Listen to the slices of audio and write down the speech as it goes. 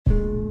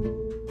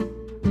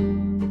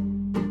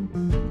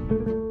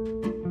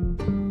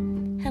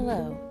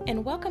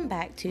and welcome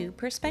back to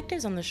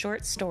Perspectives on the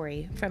Short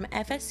Story from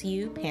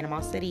FSU Panama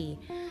City.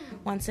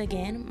 Once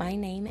again, my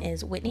name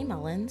is Whitney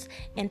Mullins,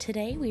 and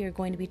today we are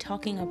going to be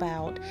talking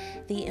about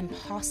the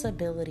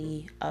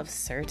impossibility of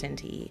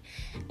certainty.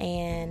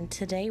 And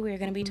today we are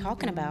going to be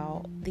talking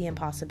about the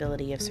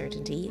impossibility of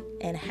certainty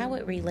and how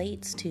it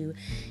relates to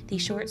the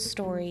short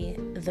story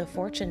The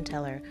Fortune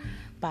Teller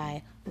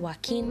by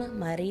Joaquim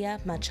Maria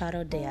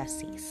Machado de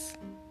Assis.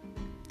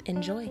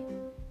 Enjoy.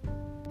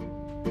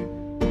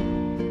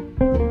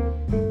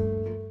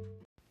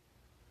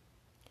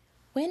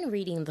 When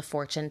reading The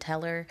Fortune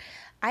Teller,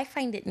 I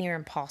find it near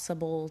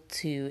impossible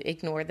to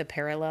ignore the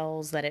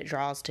parallels that it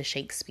draws to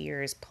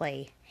Shakespeare's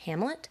play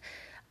Hamlet.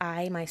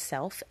 I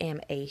myself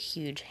am a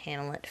huge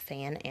Hamlet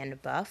fan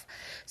and buff,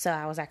 so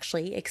I was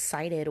actually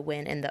excited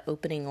when in the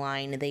opening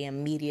line they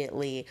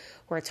immediately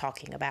were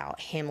talking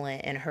about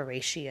Hamlet and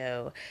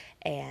Horatio,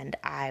 and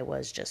I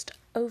was just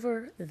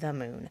over the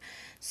moon.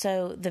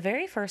 So the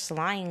very first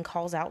line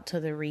calls out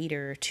to the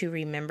reader to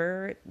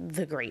remember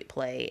the great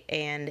play,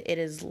 and it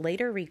is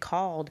later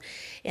recalled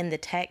in the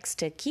text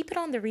to keep it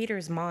on the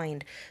reader's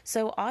mind.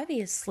 So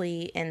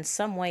obviously, in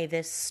some way,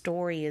 this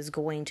story is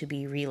going to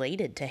be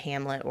related to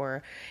Hamlet,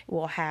 or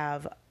will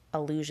have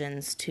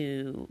allusions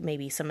to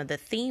maybe some of the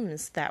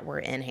themes that were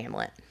in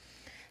Hamlet.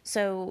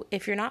 So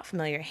if you're not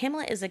familiar,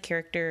 Hamlet is a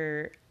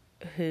character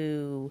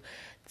who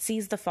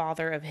sees the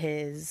father of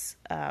his,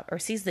 or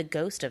sees the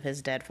ghost of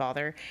his dead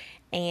father,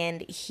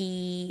 and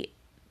he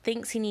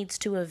thinks he needs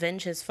to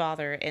avenge his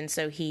father, and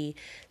so he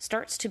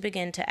starts to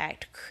begin to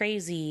act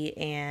crazy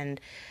and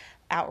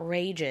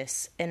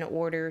outrageous in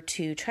order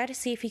to try to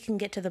see if he can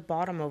get to the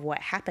bottom of what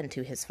happened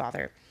to his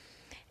father.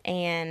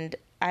 And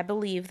I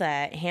believe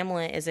that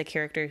Hamlet is a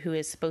character who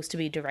is supposed to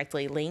be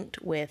directly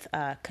linked with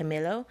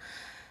Camillo,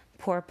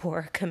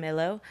 poor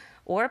Camillo,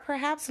 or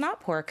perhaps not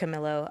poor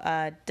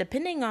Camillo.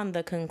 Depending on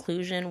the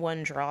conclusion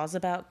one draws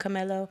about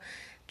Camillo,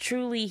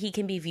 truly he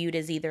can be viewed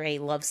as either a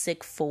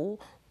lovesick fool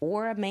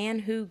or a man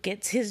who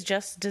gets his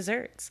just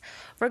desserts.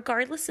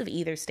 Regardless of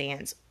either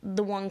stance,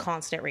 the one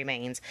constant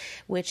remains,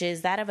 which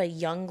is that of a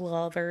young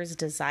lover's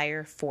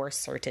desire for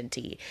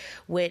certainty,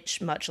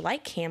 which, much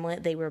like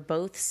Hamlet, they were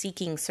both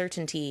seeking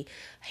certainty.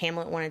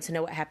 Hamlet wanted to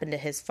know what happened to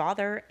his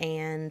father,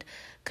 and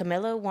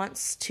Camillo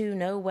wants to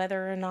know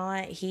whether or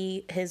not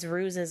his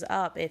ruse is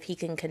up, if he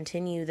can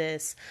continue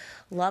this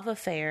love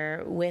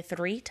affair with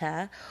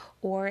Rita,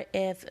 or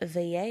if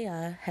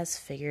Villella has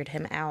figured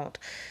him out.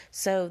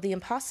 So the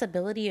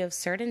impossibility of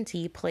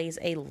certainty plays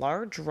a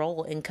large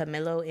role in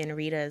Camillo and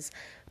Rita's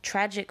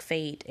tragic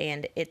fate,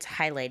 and it's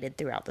highlighted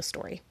throughout the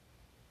story.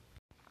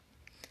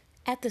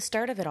 At the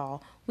start of it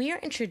all, we are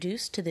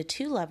introduced to the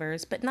two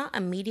lovers, but not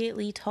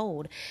immediately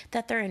told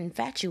that their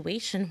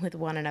infatuation with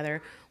one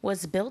another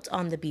was built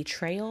on the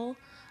betrayal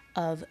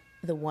of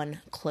the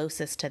one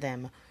closest to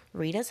them,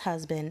 Rita's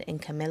husband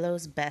and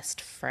Camillo's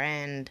best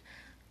friend.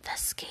 The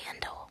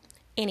scandal.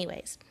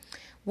 Anyways,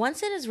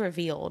 once it is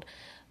revealed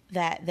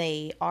that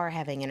they are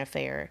having an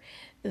affair,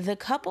 the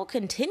couple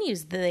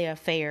continues the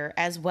affair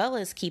as well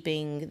as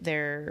keeping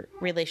their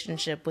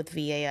relationship with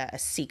Villella a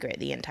secret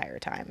the entire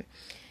time.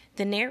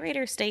 The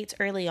narrator states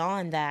early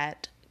on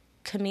that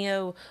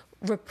Camillo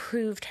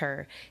reproved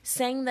her,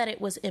 saying that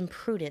it was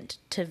imprudent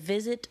to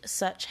visit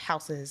such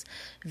houses.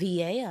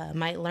 Villella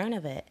might learn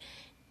of it,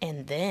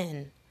 and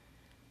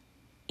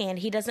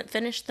he doesn't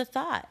finish the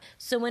thought.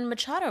 So when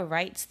Machado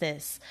writes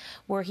this,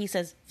 where he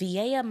says,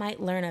 Villella might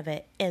learn of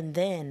it, and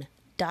then ...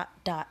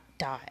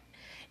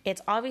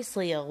 It's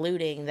obviously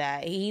alluding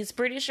that he's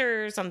pretty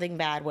sure something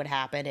bad would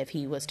happen if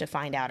he was to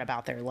find out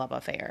about their love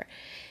affair.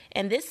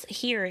 And this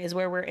here is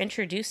where we're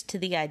introduced to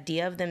the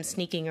idea of them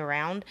sneaking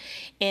around.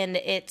 And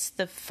it's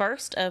the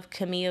first of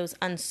Camillo's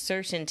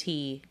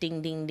uncertainty.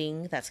 Ding, ding,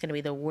 ding. That's going to be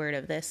the word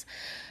of this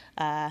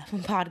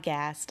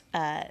podcast.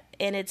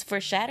 And it's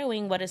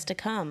foreshadowing what is to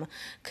come.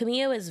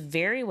 Camillo is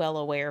very well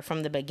aware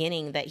from the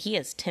beginning that he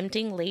is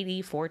tempting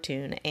Lady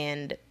Fortune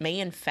and may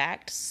in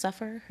fact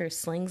suffer her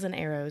slings and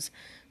arrows,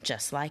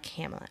 just like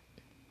Hamlet.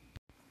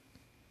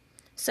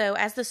 So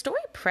as the story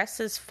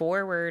presses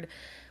forward,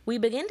 we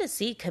begin to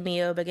see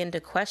Camillo begin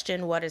to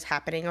question what is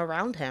happening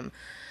around him.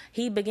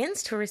 He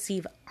begins to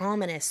receive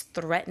ominous,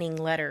 threatening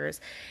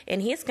letters,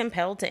 and he is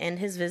compelled to end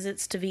his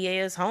visits to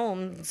Villella's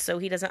home so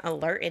he doesn't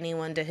alert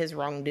anyone to his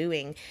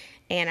wrongdoing.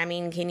 And I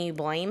mean, can you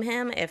blame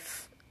him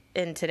if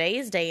in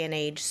today's day and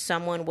age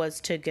someone was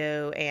to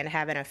go and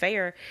have an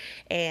affair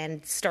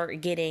and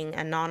start getting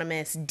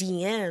anonymous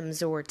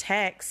DMs or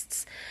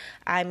texts?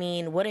 I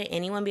mean, wouldn't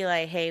anyone be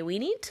like, hey, we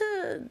need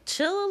to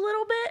chill a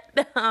little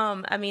bit?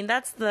 I mean,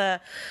 that's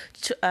the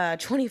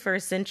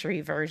 21st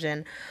century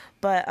version.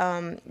 But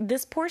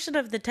this portion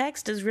of the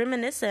text is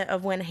reminiscent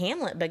of when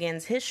Hamlet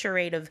begins his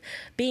charade of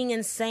being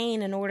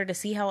insane in order to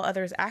see how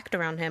others act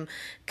around him.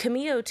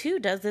 Camillo, too,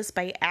 does this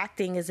by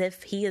acting as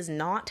if he is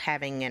not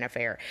having an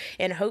affair,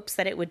 in hopes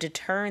that it would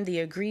deter the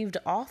aggrieved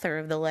author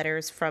of the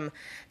letters from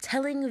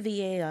telling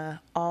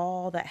Villella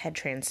all that had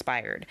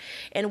transpired.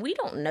 And we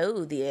don't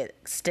know the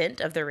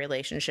extent of the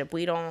relationship.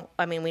 We know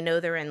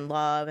they're in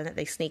love and that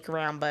they sneak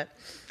around, but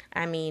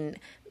I mean,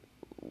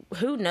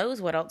 who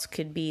knows what else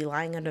could be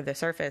lying under the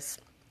surface.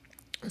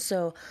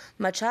 So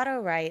Machado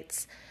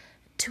writes,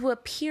 to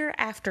appear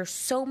after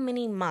so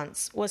many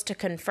months was to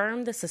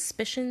confirm the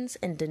suspicions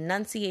and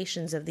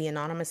denunciations of the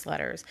anonymous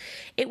letters.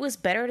 It was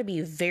better to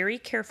be very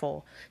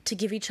careful to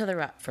give each other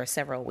up for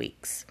several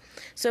weeks.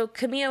 So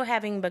Camillo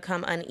having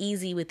become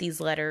uneasy with these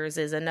letters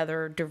is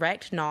another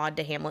direct nod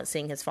to Hamlet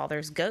seeing his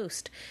father's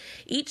ghost.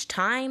 Each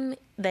time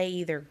they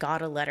either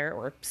got a letter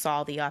or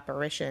saw the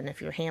apparition, if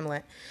you're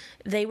Hamlet,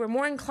 they were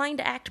more inclined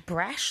to act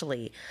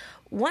brashly.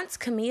 Once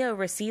Camillo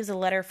receives a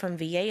letter from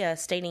Villella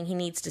stating he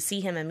needs to see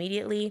him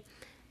immediately,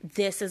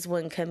 this is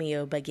when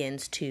Camillo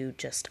begins to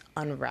just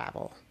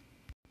unravel.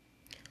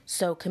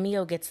 So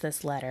Camillo gets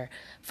this letter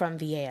from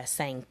Villella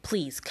saying,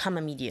 please come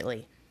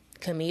immediately.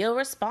 Camillo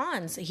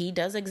responds. He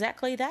does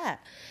exactly that.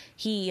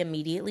 He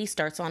immediately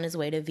starts on his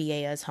way to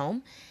Villella's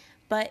home,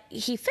 but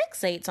he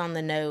fixates on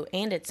the note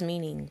and its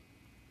meaning.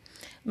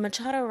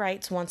 Machado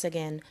writes once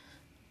again,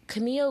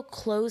 Camillo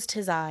closed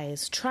his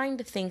eyes, trying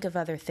to think of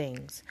other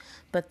things,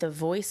 but the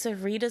voice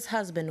of Rita's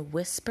husband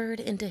whispered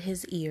into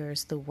his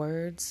ears the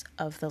words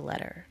of the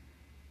letter.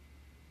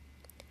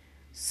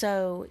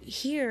 So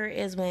here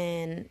is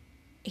when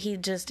he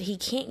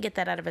can't get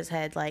that out of his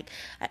head.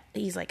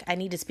 He's like, I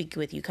need to speak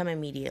with you, come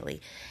immediately.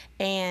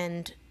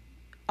 And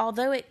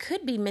although it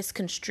could be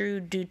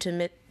misconstrued due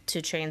to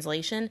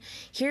translation,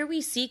 here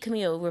we see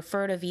Camillo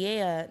refer to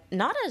Villella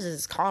not as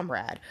his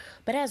comrade,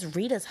 but as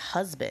Rita's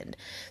husband.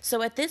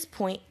 So at this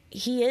point,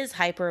 he is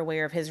hyper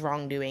aware of his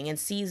wrongdoing and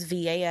sees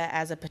Villella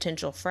as a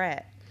potential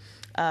threat,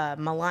 a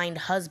maligned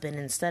husband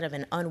instead of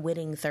an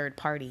unwitting third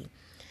party.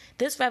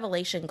 This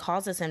revelation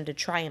causes him to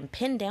try and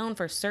pin down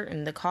for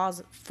certain the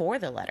cause for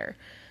the letter.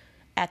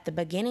 At the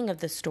beginning of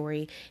the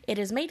story, it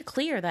is made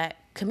clear that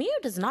Camillo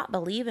does not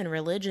believe in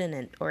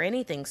religion or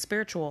anything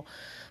spiritual,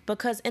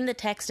 because in the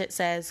text it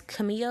says,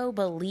 Camillo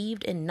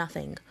believed in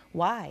nothing.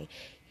 Why?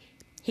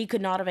 He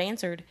could not have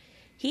answered.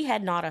 He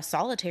had not a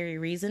solitary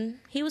reason.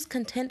 He was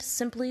content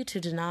simply to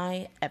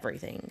deny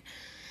everything.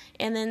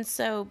 And then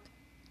so,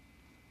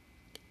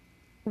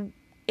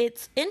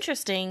 it's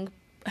interesting,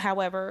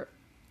 however,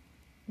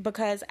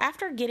 because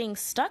after getting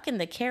stuck in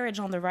the carriage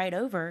on the ride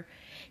over,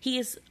 he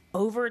is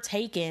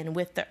overtaken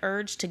with the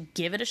urge to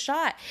give it a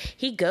shot.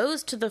 He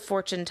goes to the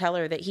fortune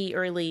teller that he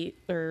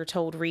earlier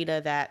told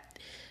Rita that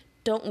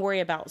don't worry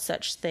about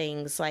such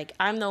things. Like,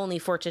 I'm the only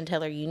fortune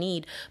teller you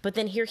need. But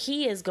then here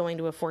he is going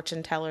to a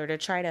fortune teller to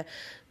try to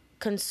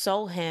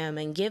console him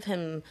and give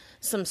him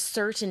some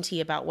certainty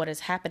about what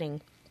is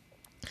happening.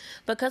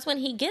 Because when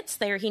he gets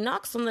there, he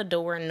knocks on the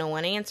door and no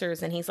one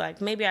answers, and he's like,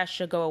 maybe I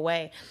should go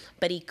away.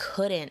 But he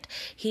couldn't.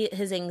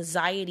 His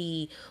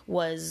anxiety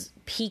was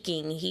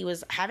peaking. He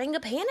was having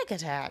a panic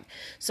attack.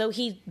 So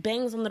he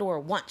bangs on the door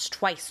once,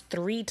 twice,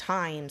 3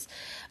 times.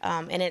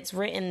 And it's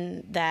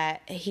written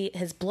that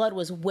his blood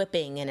was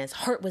whipping and his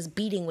heart was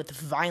beating with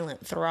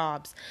violent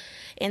throbs.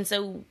 And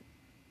so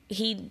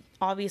he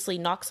obviously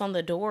knocks on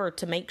the door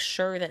to make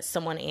sure that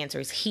someone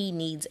answers. He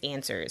needs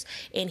answers,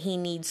 and he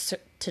needs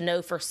to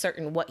know for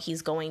certain what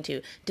he's going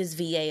to. Does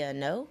Villella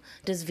know?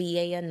 Does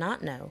Villella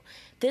not know?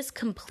 This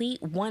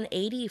complete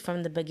 180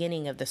 from the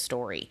beginning of the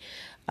story.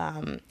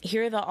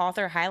 Here the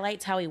author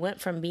highlights how he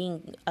went from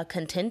being a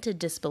contented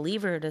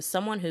disbeliever to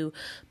someone who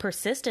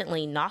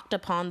persistently knocked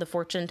upon the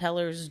fortune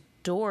teller's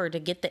door to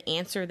get the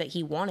answer that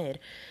he wanted.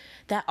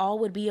 That all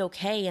would be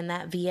okay, and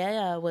that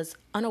Villella was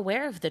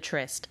unaware of the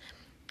tryst.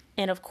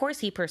 And of course,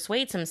 he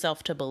persuades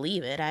himself to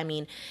believe it. I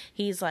mean,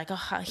 he's like,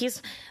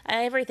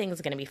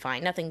 everything's going to be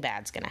fine. Nothing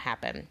bad's going to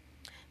happen.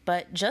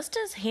 But just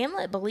as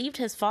Hamlet believed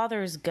his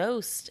father's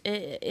ghost,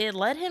 it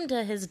led him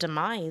to his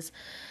demise.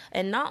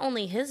 And not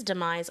only his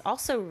demise,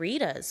 also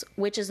Rita's,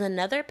 which is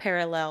another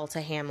parallel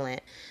to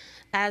Hamlet,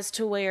 as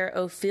to where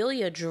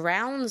Ophelia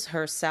drowns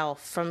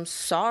herself from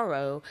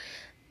sorrow.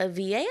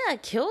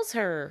 Villella kills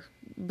her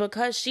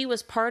because she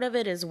was part of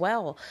it as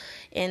well.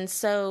 And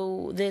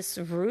so this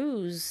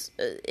ruse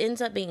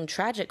ends up being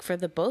tragic for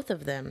the both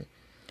of them.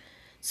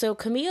 So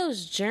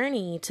Camillo's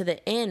journey to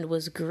the end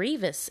was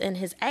grievous in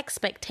his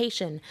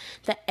expectation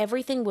that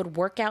everything would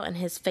work out in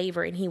his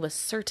favor, and he was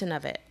certain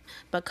of it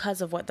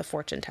because of what the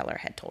fortune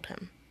teller had told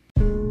him.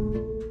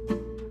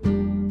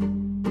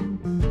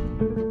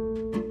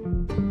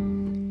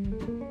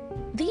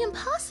 The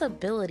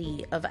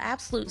impossibility of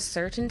absolute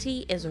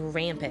certainty is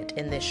rampant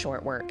in this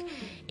short work.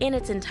 In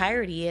its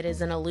entirety, it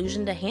is an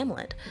allusion to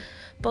Hamlet.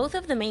 Both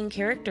of the main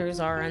characters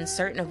are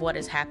uncertain of what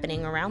is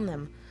happening around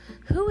them.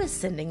 Who is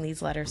sending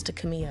these letters to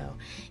Camillo?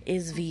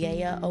 Is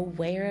Villella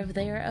aware of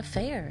their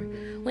affair?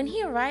 When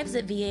he arrives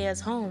at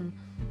Villella's home,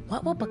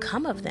 what will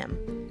become of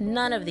them?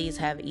 None of these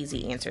have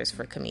easy answers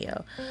for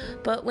Camillo.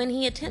 But when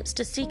he attempts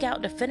to seek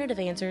out definitive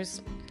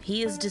answers,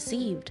 he is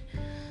deceived.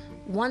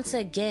 Once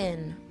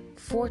again,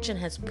 fortune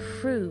has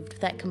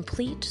proved that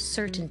complete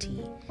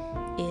certainty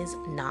is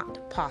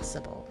not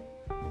possible.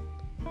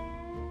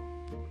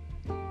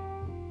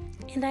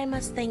 And I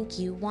must thank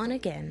you once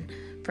again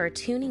for for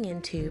tuning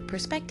into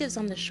Perspectives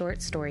on the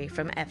Short Story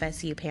from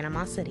FSU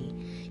Panama City.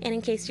 And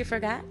in case you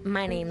forgot,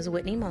 my name's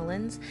Whitney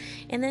Mullins.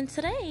 And then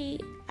today,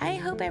 I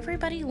hope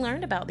everybody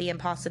learned about the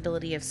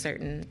impossibility of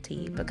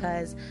certainty,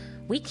 because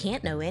we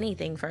can't know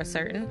anything for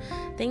certain.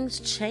 Things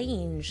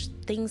change,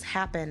 things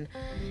happen,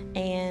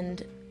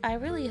 and I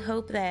really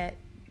hope that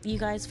you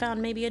guys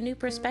found maybe a new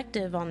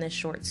perspective on this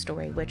short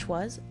story, which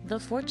was The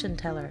Fortune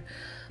Teller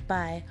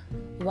by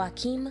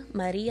Joaquim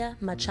Maria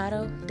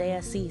Machado de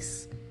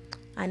Assis.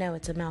 I know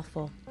it's a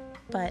mouthful,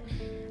 but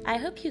I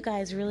hope you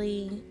guys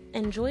really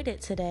enjoyed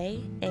it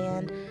today,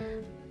 and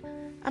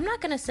I'm not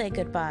going to say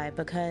goodbye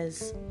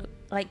because,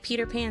 like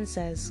Peter Pan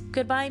says,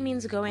 goodbye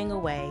means going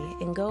away,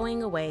 and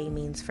going away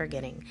means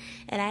forgetting.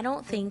 And I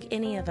don't think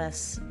any of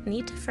us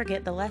need to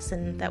forget the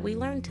lesson that we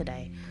learned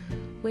today,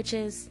 which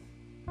is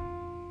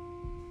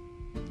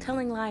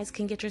telling lies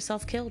can get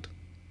yourself killed.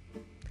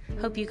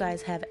 Hope you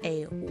guys have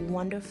a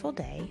wonderful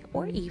day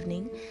or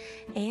evening,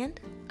 and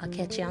I'll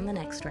catch you on the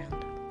next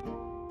round.